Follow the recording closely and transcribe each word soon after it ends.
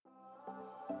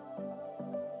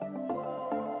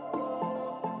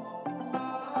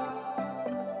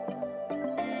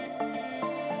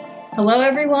Hello,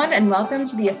 everyone, and welcome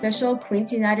to the official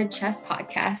Queens United Chess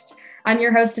podcast. I'm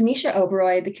your host, Anisha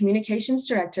Oberoi, the Communications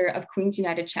Director of Queens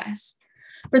United Chess.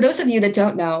 For those of you that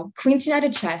don't know, Queens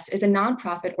United Chess is a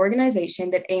nonprofit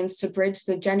organization that aims to bridge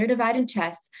the gender divide in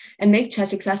chess and make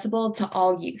chess accessible to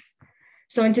all youth.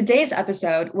 So in today's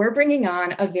episode, we're bringing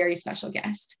on a very special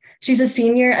guest. She's a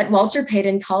senior at Walter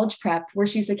Payton College Prep, where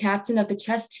she's the captain of the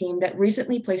chess team that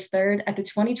recently placed third at the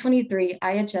 2023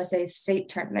 IHSA State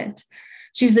Tournament.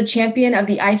 She's the champion of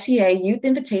the ICA Youth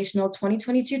Invitational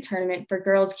 2022 tournament for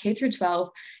girls K through 12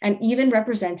 and even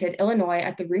represented Illinois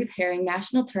at the Ruth Haring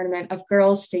National Tournament of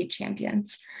Girls State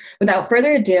Champions. Without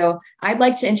further ado, I'd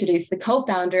like to introduce the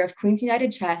co-founder of Queens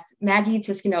United Chess, Maggie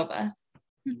Tsyganova.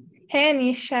 Hey,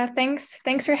 Anisha,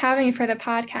 thanks for having me for the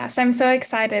podcast. I'm so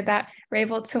excited that we're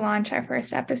able to launch our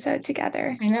first episode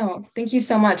together. I know. Thank you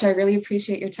so much. I really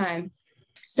appreciate your time.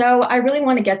 So I really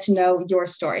want to get to know your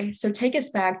story. So take us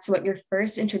back to what your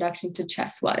first introduction to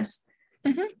chess was.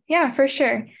 Yeah, for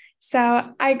sure.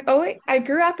 So I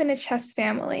grew up in a chess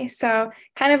family. So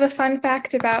kind of a fun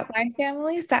fact about my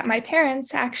family is that my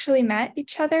parents actually met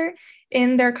each other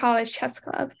in their college chess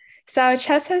club. So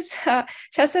chess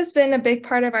has been a big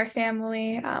part of our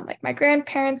family. Like my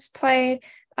grandparents played,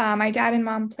 my dad and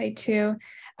mom played too.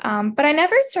 But I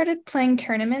never started playing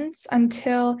tournaments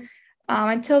until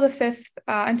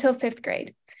fifth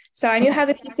grade. So I knew how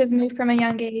the pieces moved from a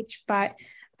young age, but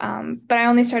I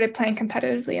only started playing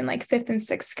competitively in like fifth and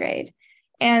sixth grade.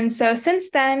 And so since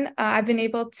then, I've been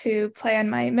able to play on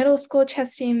my middle school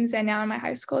chess teams and now on my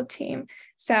high school team.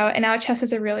 And now chess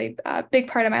is a really big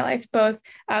part of my life, both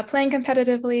playing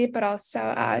competitively, but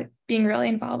also being really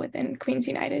involved within Queens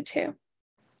United too.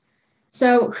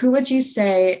 So who would you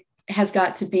say has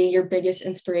got to be your biggest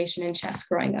inspiration in chess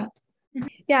growing up?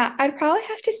 Yeah, I'd probably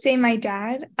have to say my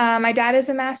dad. My dad is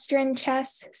a master in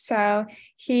chess, so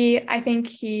I think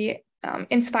he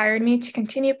inspired me to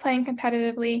continue playing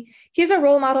competitively. He's a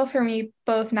role model for me,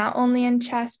 both not only in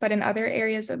chess, but in other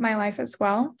areas of my life as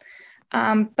well.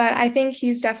 But I think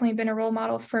he's definitely been a role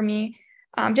model for me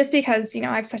just because,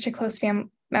 I have such a close family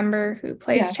member who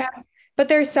plays chess. But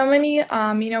there's so many,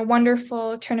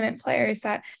 wonderful tournament players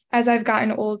that as I've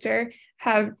gotten older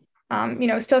have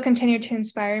still continue to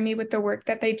inspire me with the work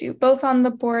that they do, both on the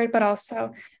board, but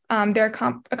also their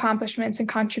accomplishments and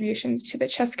contributions to the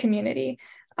chess community,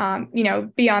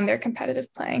 beyond their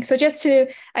competitive playing. So just to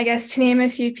name a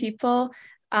few people,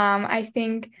 I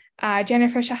think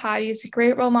Jennifer Shahadi is a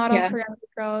great role model for young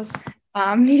girls.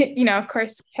 Of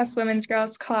course, Chess Women's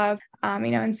Girls Club,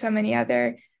 and so many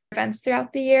other events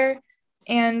throughout the year.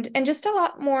 And just a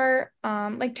lot more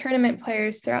like tournament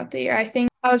players throughout the year. I think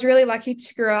I was really lucky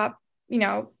to grow up,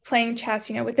 playing chess,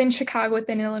 within Chicago,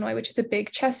 within Illinois, which is a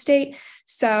big chess state.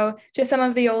 So just some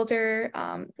of the older,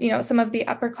 some of the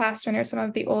upperclassmen or some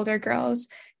of the older girls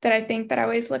that I think that I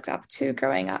always looked up to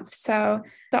growing up. So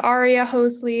the Aria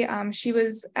Hosley, she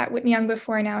was at Whitney Young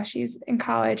before, now she's in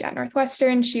college at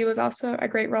Northwestern. She was also a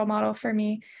great role model for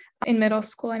me in middle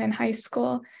school and in high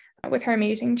school, with her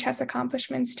amazing chess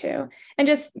accomplishments too.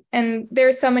 And there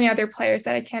are so many other players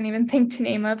that I can't even think to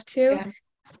name of too. Yeah.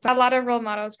 A lot of role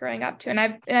models growing up too. And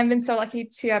I've been so lucky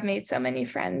to have made so many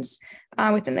friends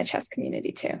within the chess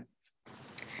community too.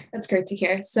 That's great to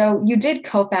hear. So you did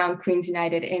co-found Queens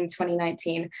United in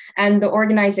 2019, and the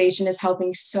organization is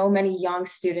helping so many young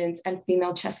students and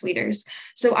female chess leaders.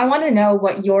 So I want to know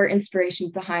what your inspiration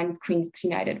behind Queens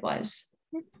United was.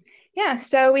 Yeah,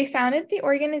 so we founded the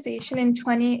organization in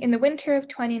the winter of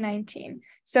 2019.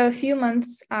 So a few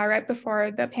months right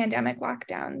before the pandemic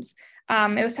lockdowns.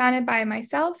 It was founded by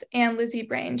myself and Lizzie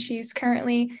Brain. She's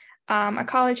currently a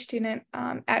college student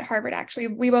at Harvard, actually.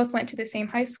 We both went to the same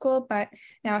high school, but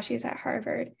now she's at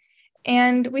Harvard.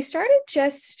 And we started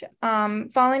just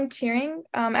volunteering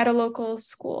at a local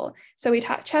school. So we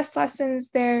taught chess lessons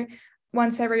there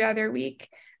once every other week.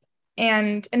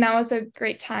 And that was a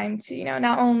great time to,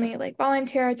 not only like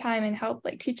volunteer our time and help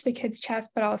like teach the kids chess,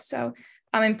 but also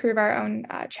improve our own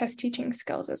chess teaching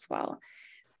skills as well.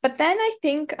 But then I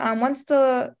think once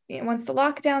the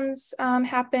lockdowns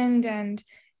happened and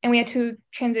we had to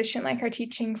transition like our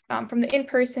teaching from the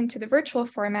in-person to the virtual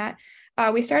format,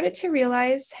 we started to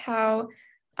realize how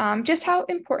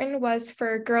important it was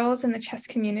for girls in the chess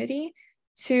community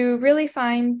to really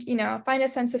find a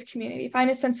sense of community, find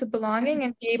a sense of belonging,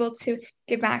 and be able to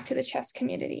give back to the chess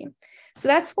community. So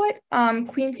that's what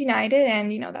Queens United,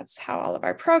 and that's how all of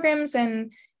our programs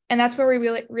and that's where we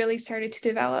really started to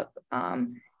develop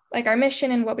like our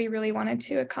mission and what we really wanted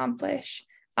to accomplish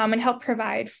and help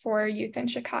provide for youth in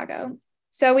Chicago.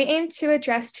 So we aim to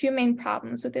address two main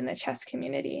problems within the chess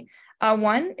community.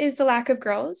 One is the lack of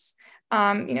girls.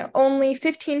 Only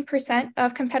 15%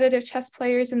 of competitive chess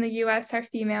players in the US are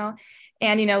female.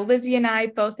 And, Lizzie and I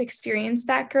both experienced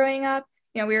that growing up.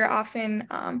 We were often,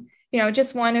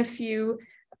 just one of few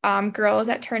girls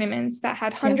at tournaments that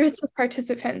had hundreds of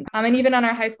participants. And even on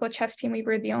our high school chess team, we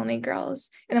were the only girls.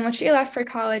 And then when she left for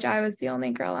college, I was the only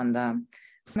girl on the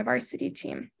varsity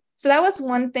team. So that was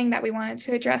one thing that we wanted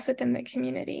to address within the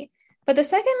community. But the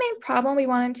second main problem we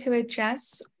wanted to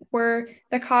address were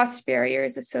the cost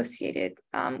barriers associated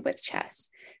with chess.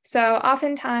 So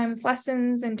oftentimes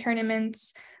lessons and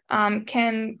tournaments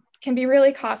can be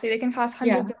really costly. They can cost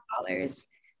hundreds of dollars.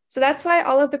 So that's why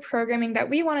all of the programming that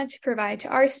we wanted to provide to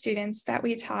our students that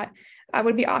we taught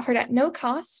would be offered at no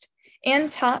cost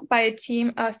and taught by a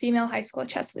team of female high school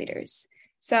chess leaders.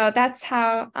 So that's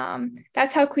how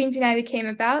Queens United came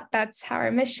about. That's how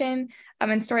our mission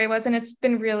and story was, and it's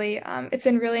been really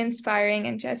inspiring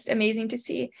and just amazing to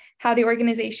see how the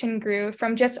organization grew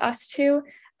from just us two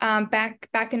back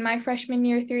in my freshman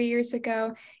year 3 years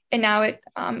ago, and now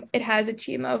it has a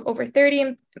team of over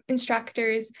 30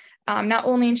 instructors, not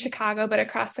only in Chicago but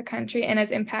across the country, and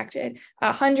has impacted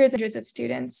hundreds of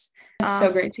students. That's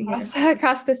so great to hear.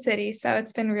 Across the city. So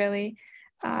it's been really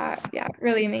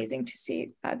amazing to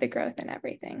see the growth and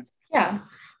everything. Yeah.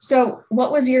 So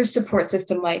what was your support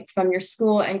system like from your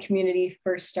school and community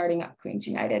first starting up Queens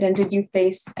United? And did you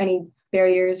face any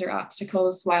barriers or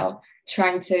obstacles while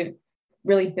trying to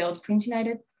really build Queens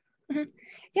United? Mm-hmm.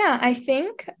 Yeah, I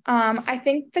think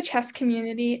the chess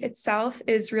community itself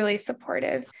is really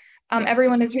supportive.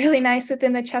 Everyone is really nice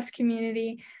within the chess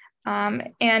community.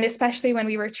 And especially when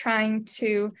we were trying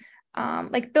to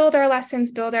build our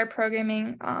lessons, build our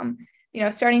programming,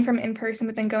 starting from in-person,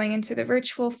 but then going into the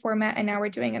virtual format. And now we're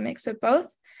doing a mix of both.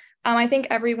 I think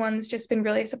everyone's just been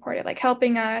really supportive,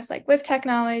 helping us, with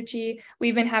technology.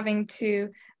 We've been having to,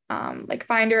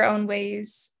 find our own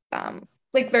ways,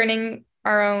 learning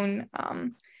our own,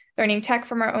 learning tech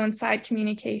from our own side,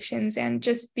 communications, and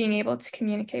just being able to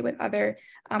communicate with other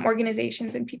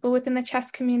organizations and people within the chess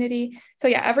community. So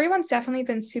yeah, everyone's definitely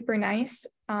been super nice.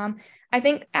 I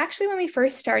think actually when we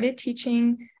first started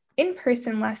teaching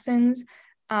in-person lessons,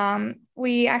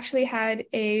 we actually had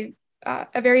a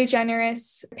very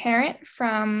generous parent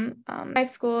from high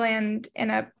school and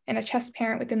a chess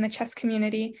parent within the chess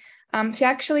community. She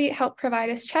actually helped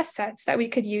provide us chess sets that we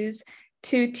could use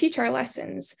to teach our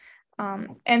lessons.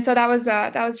 And so that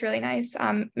was really nice.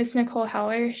 Miss Nicole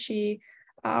Heller, she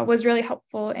was really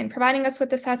helpful in providing us with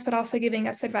the sets, but also giving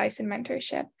us advice and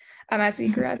mentorship as we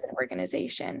grew as an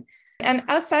organization. And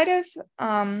outside of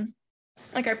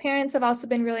our parents have also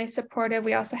been really supportive.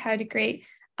 We also had great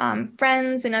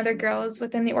friends and other girls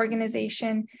within the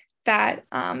organization that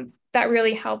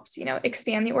really helped,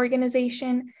 expand the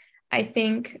organization. I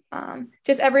think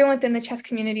just everyone within the chess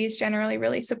community is generally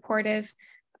really supportive.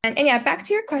 And yeah, back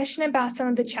to your question about some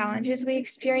of the challenges we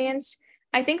experienced.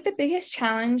 I think the biggest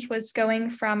challenge was going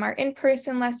from our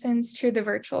in-person lessons to the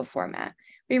virtual format.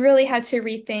 We really had to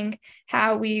rethink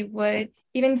how we would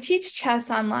even teach chess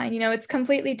online. It's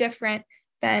completely different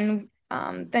than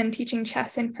teaching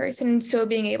chess in person and still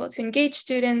being able to engage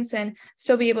students and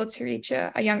still be able to reach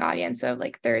a young audience of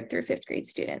 3rd through 5th grade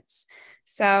students.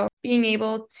 So being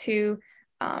able to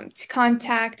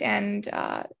contact and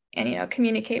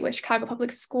communicate with Chicago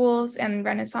Public Schools and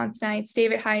Renaissance Knights,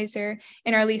 David Heiser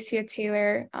and Arlesia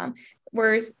Taylor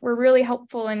were really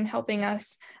helpful in helping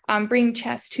us bring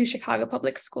chess to Chicago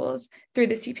Public Schools through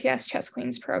the CPS Chess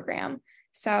Queens program.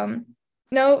 So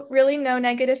no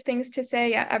negative things to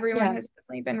say. Yeah, everyone has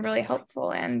definitely been really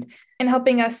helpful and in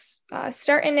helping us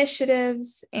start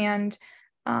initiatives and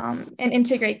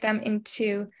integrate them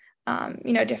into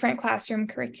different classroom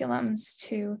curriculums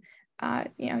to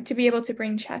be able to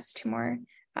bring chess to more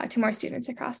students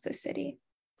across the city.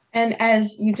 And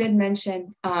as you did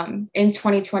mention, in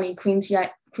 2020, Queens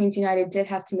United did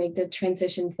have to make the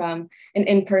transition from an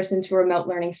in-person to a remote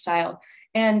learning style.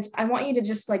 And I want you to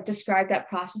just describe that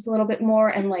process a little bit more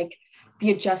and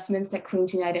the adjustments that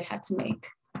Queens United had to make.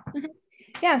 Mm-hmm.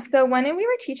 Yeah, so when we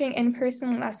were teaching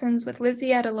in-person lessons with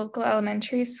Lizzie at a local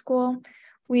elementary school,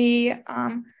 we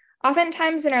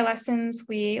oftentimes in our lessons,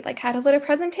 we had a little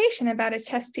presentation about a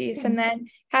chess piece and then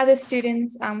had the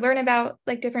students learn about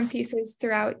different pieces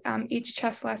throughout each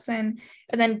chess lesson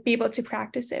and then be able to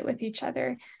practice it with each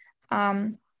other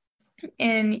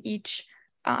in each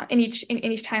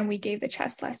time we gave the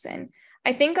chess lesson.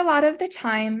 I think a lot of the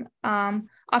time,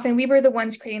 often we were the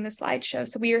ones creating the slideshow.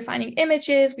 So we were finding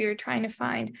images, we were trying to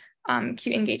find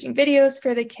cute, engaging videos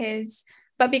for the kids.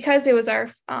 But because it was our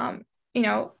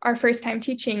first time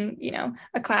teaching,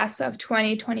 a class of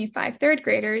 20, 25 third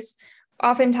graders,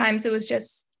 oftentimes it was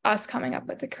just us coming up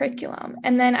with the curriculum.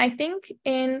 And then I think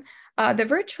in the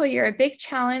virtual year, a big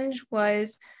challenge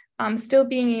was still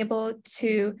being able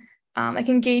to like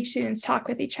engage students, talk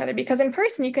with each other, because in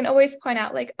person you can always point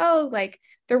out like, oh, like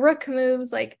the rook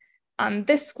moves like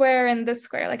this square and this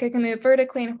square, like it can move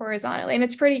vertically and horizontally, and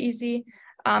it's pretty easy.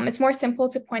 It's more simple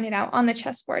to point it out on the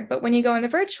chessboard, but when you go in the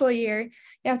virtual year,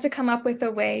 you have to come up with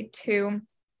a way to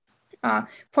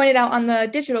point it out on the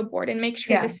digital board and make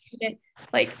sure the student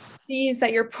like sees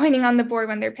that you're pointing on the board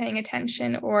when they're paying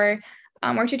attention, or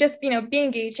to just, be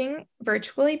engaging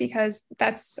virtually, because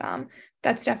that's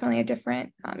definitely a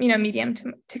different, medium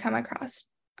to come across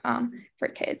for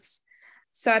kids.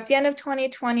 So at the end of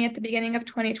 2020, at the beginning of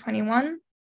 2021,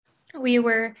 we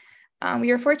were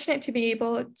fortunate to be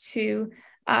able to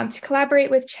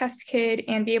collaborate with Chess Kid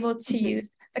and be able to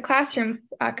use the classroom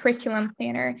curriculum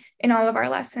planner in all of our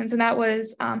lessons. And that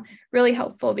was really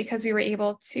helpful, because we were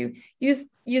able to use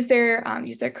their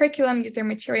curriculum, use their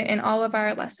material in all of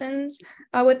our lessons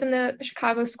within the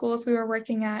Chicago schools we were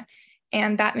working at.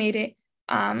 And that made it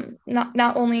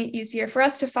not only easier for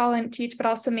us to follow and teach, but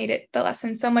also made the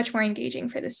lesson so much more engaging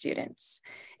for the students.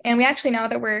 And we actually, now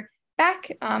that we're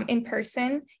back in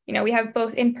person, we have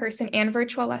both in-person and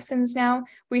virtual lessons now.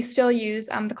 We still use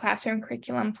the classroom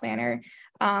curriculum planner,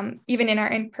 even in our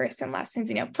in-person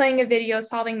lessons, playing a video,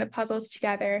 solving the puzzles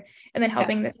together, and then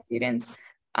helping the students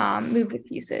move the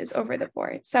pieces over the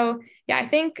board. So yeah, I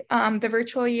think the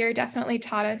virtual year definitely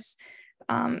taught us,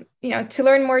 to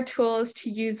learn more tools, to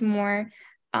use more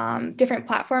different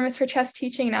platforms for chess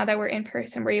teaching. Now that we're in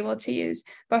person, we're able to use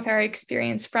both our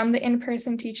experience from the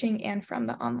in-person teaching and from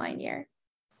the online year.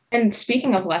 And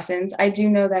speaking of lessons, I do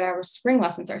know that our spring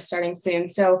lessons are starting soon.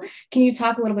 So can you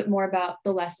talk a little bit more about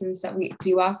the lessons that we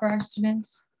do offer our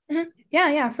students? Mm-hmm.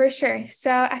 Yeah, for sure.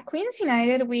 So at Queens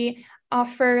United, we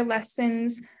offer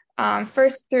lessons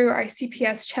first through our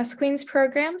CPS Chess Queens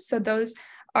program. So those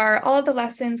are all of the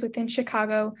lessons within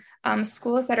Chicago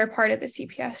schools that are part of the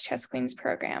CPS Chess Queens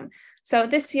program. So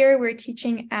this year we're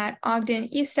teaching at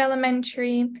Ogden East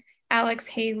Elementary, Alex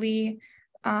Haley,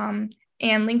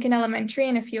 and Lincoln Elementary,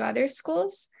 and a few other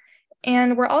schools.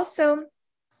 And we're also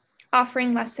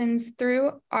offering lessons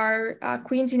through our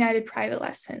Queens United private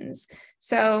lessons.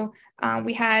 So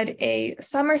we had a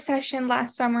summer session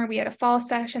last summer, we had a fall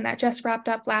session that just wrapped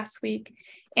up last week,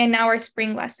 and now our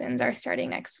spring lessons are starting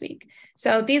next week.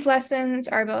 So these lessons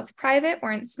are both private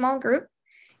or in small group,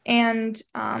 and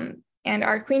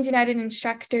our Queens United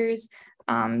instructors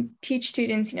teach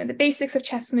students, the basics of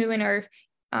chess movement,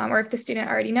 or if the student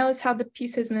already knows how the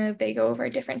pieces move, they go over a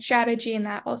different strategy, and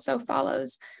that also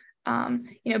follows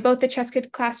both the Chess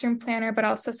Kid classroom planner, but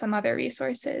also some other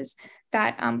resources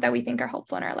that we think are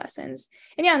helpful in our lessons.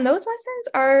 And those lessons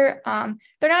are,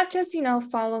 they're not just,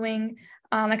 following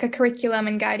like a curriculum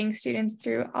and guiding students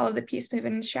through all of the piece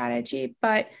movement and strategy,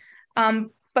 but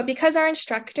because our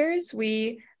instructors,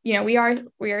 we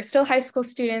are still high school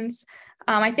students,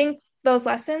 I think those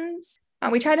lessons,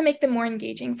 we try to make them more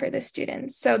engaging for the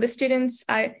students. So the students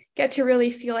get to really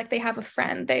feel like they have a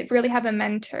friend, they really have a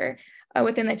mentor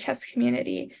within the chess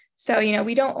community. So,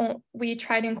 we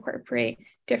try to incorporate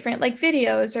different like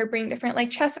videos, or bring different like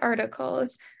chess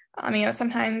articles,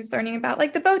 sometimes learning about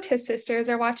like the Botis sisters,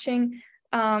 or watching,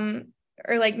 or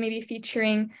like maybe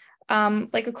featuring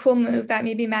like a cool move that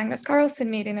maybe Magnus Carlsen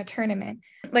made in a tournament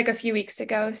like a few weeks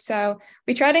ago. So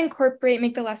we try to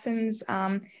make the lessons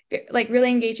like really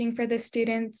engaging for the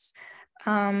students.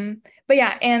 And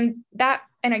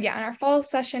our fall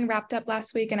session wrapped up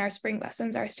last week, and our spring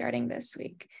lessons are starting this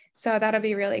week. So that'll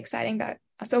be really exciting.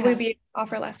 We'll be able to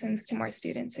offer lessons to more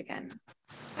students again.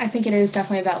 I think it is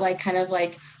definitely about like kind of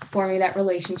like forming that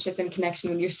relationship and connection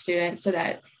with your students, so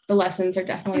that the lessons are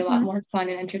definitely a lot more fun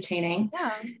and entertaining.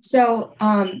 Yeah. So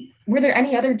were there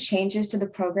any other changes to the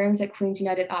programs that Queens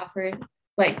United offered,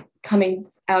 like coming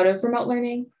out of remote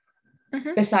learning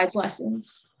besides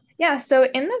lessons? Yeah, so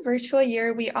in the virtual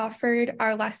year, we offered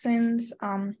our lessons,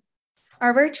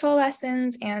 our virtual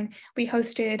lessons, and we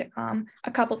hosted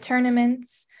a couple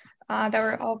tournaments that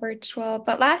were all virtual.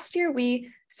 But last year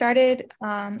we started,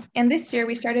 and this year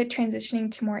we started transitioning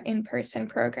to more in-person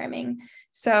programming.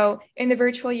 So in the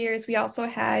virtual years, we also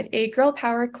had a Girl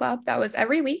Power Club that was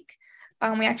every week.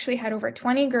 We actually had over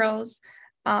 20 girls.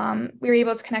 We were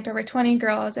able to connect over 20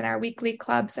 girls in our weekly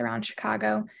clubs around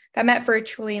Chicago that met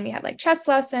virtually, and we had like chess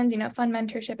lessons, fun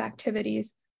mentorship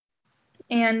activities.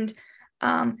 And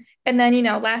then,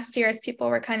 last year, as people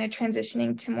were kind of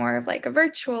transitioning to more of like a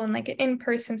virtual and like an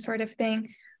in-person sort of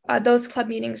thing, those club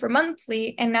meetings were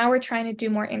monthly, and now we're trying to do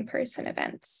more in-person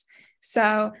events.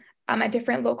 So at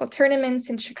different local tournaments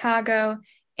in Chicago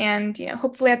And,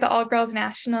 hopefully at the All Girls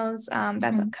Nationals,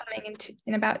 that's upcoming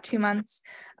in about 2 months,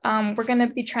 we're going to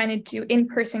be trying to do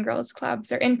in-person girls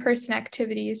clubs or in-person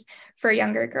activities for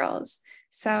younger girls.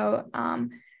 So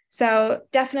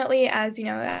definitely as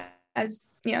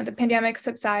the pandemic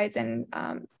subsides and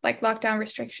like lockdown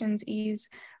restrictions ease,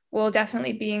 we'll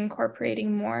definitely be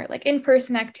incorporating more like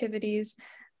in-person activities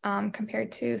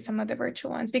compared to some of the virtual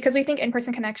ones, because we think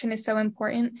in-person connection is so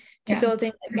important to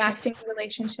building lasting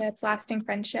relationships, lasting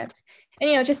friendships,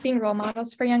 and, just being role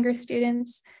models for younger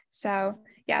students. So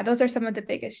yeah, those are some of the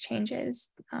biggest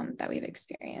changes that we've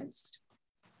experienced.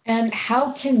 And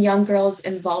how can young girls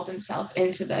involve themselves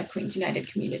into the Queens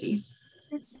United community?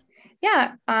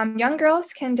 Yeah, young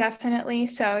girls can definitely,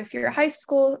 so if you're a high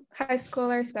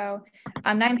schooler, so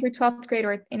 9th through 12th grade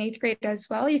or in 8th grade as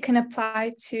well, you can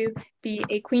apply to be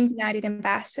a Queens United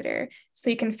ambassador. So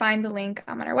you can find the link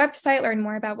on our website, learn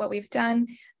more about what we've done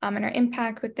and our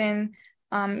impact within,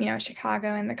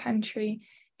 Chicago and the country,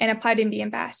 and apply to be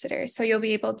ambassador. So you'll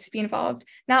be able to be involved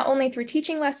not only through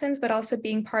teaching lessons, but also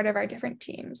being part of our different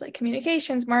teams like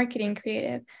communications, marketing,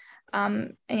 creative,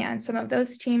 and some of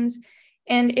those teams.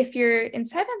 And if you're in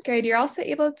 7th grade, you're also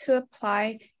able to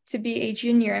apply to be a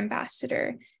junior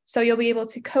ambassador. So you'll be able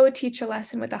to co-teach a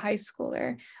lesson with a high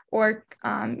schooler, or,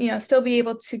 still be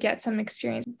able to get some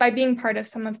experience by being part of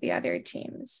some of the other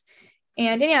teams.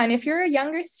 And if you're a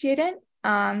younger student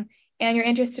and you're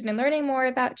interested in learning more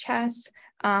about chess,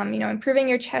 improving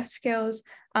your chess skills,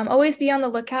 always be on the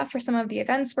lookout for some of the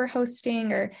events we're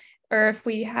hosting, or if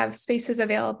we have spaces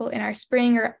available in our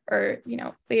spring or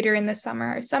later in the summer,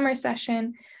 our summer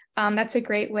session. That's a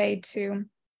great way to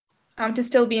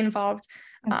still be involved,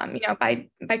 by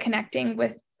connecting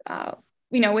with,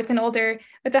 with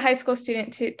a high school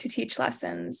student to teach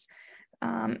lessons.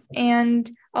 And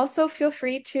also feel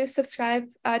free to subscribe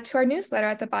to our newsletter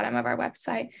at the bottom of our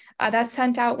website. That's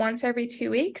sent out once every 2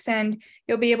 weeks, and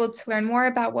you'll be able to learn more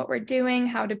about what we're doing,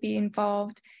 how to be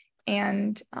involved,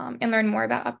 and learn more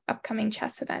about upcoming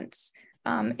chess events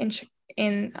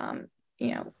in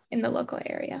the local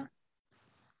area.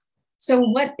 So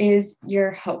what is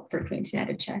your hope for Queens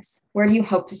United Chess? Where do you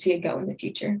hope to see it go in the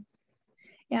future?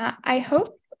 Yeah, I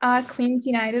hope Queens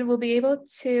United will be able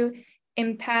to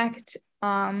impact,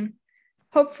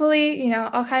 hopefully,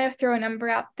 I'll kind of throw a number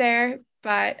out there,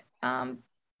 but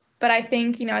I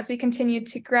think, as we continue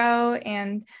to grow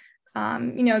and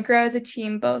grow as a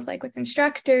team, both like with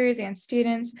instructors and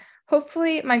students.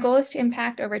 Hopefully, my goal is to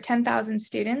impact over 10,000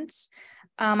 students.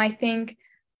 I think,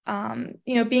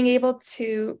 being able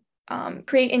to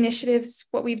create initiatives,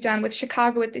 what we've done with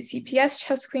Chicago with the CPS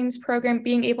Chess Queens program,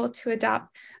 being able to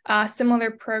adopt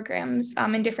similar programs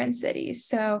in different cities.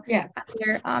 So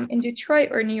either in Detroit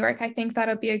or New York, I think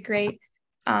that'll be a great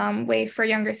way for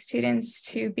younger students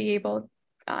to be able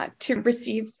to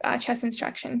receive chess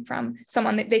instruction from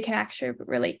someone that they can actually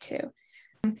relate to.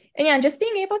 And just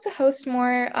being able to host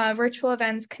more virtual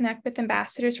events, connect with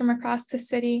ambassadors from across the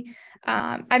city.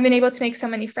 I've been able to make so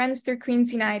many friends through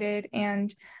Queens United,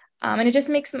 and it just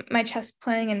makes my chess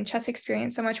playing and chess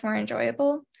experience so much more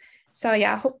enjoyable. So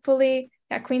hopefully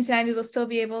Queens United will still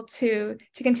be able to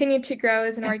continue to grow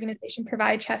as an organization,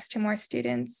 provide chess to more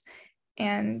students.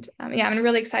 And I'm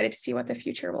really excited to see what the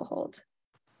future will hold.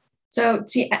 So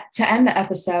to end the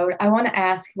episode, I want to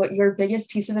ask what your biggest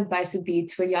piece of advice would be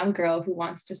to a young girl who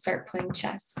wants to start playing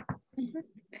chess. Mm-hmm.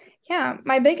 Yeah,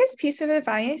 my biggest piece of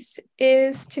advice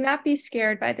is to not be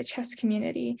scared by the chess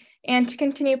community and to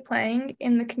continue playing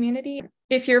in the community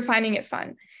if you're finding it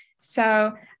fun.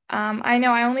 So I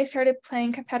know I only started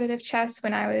playing competitive chess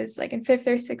when I was like in 5th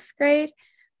or 6th grade.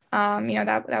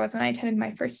 That was when I attended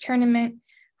my first tournament.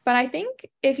 But I think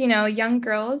if, young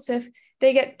girls, if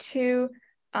they get to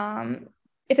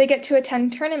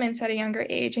attend tournaments at a younger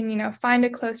age and, find a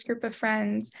close group of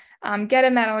friends, get a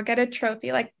medal, get a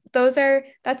trophy, like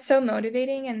that's so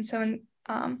motivating and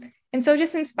so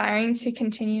just inspiring to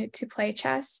continue to play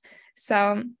chess.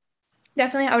 So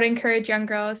definitely I would encourage young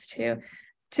girls to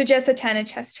just attend a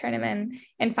chess tournament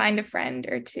and find a friend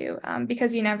or two,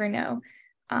 because you never know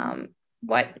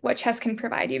what chess can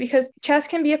provide you, because chess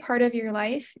can be a part of your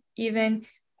life, even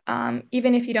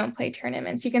if you don't play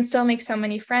tournaments. You can still make so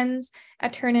many friends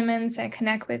at tournaments and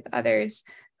connect with others,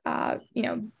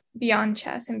 beyond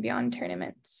chess and beyond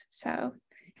tournaments. So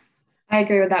I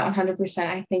agree with that 100%.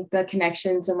 I think the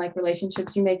connections and like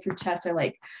relationships you make through chess are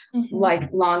like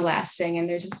long lasting, and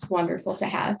they're just wonderful to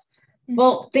have.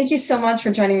 Well, thank you so much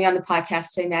for joining me on the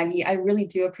podcast today, Maggie. I really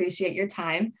do appreciate your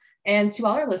time. And to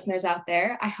all our listeners out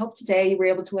there, I hope today you were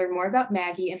able to learn more about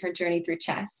Maggie and her journey through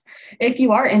chess. If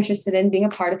you are interested in being a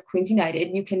part of Queens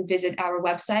United, you can visit our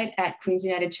website at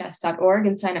queensunitedchess.org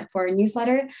and sign up for our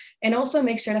newsletter. And also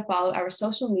make sure to follow our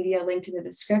social media linked in the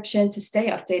description to stay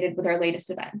updated with our latest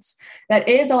events. That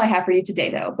is all I have for you today,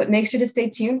 though, but make sure to stay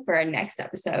tuned for our next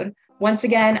episode. Once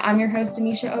again, I'm your host,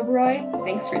 Anisha Oberoy.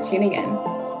 Thanks for tuning in.